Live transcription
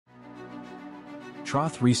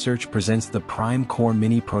Trauth Research presents the Prime Core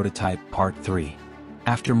Mini Prototype Part 3.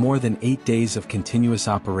 After more than 8 days of continuous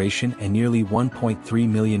operation and nearly 1.3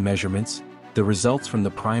 million measurements, the results from the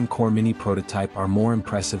Prime Core Mini Prototype are more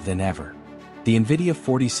impressive than ever. The NVIDIA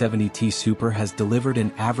 4070T Super has delivered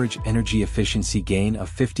an average energy efficiency gain of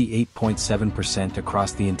 58.7%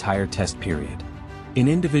 across the entire test period. In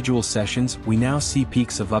individual sessions, we now see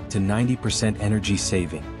peaks of up to 90% energy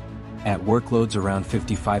saving. At workloads around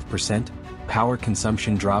 55%, power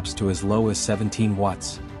consumption drops to as low as 17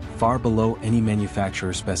 watts, far below any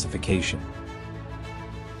manufacturer specification.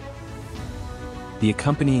 The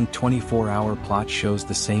accompanying 24-hour plot shows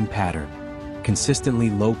the same pattern: consistently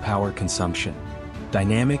low power consumption,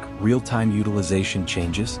 dynamic, real-time utilization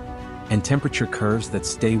changes, and temperature curves that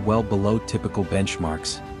stay well below typical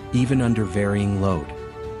benchmarks, even under varying load.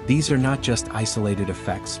 These are not just isolated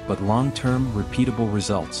effects but long-term, repeatable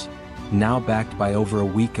results, now backed by over a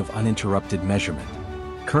week of uninterrupted measurement.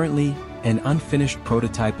 Currently, an unfinished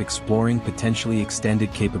prototype exploring potentially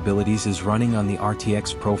extended capabilities is running on the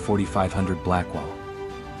RTX Pro 4500 Blackwell.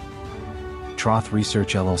 Trauth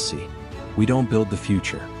Research LLC. We don't build the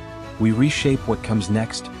future. We reshape what comes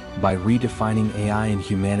next by redefining AI and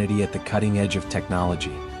humanity at the cutting edge of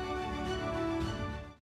technology.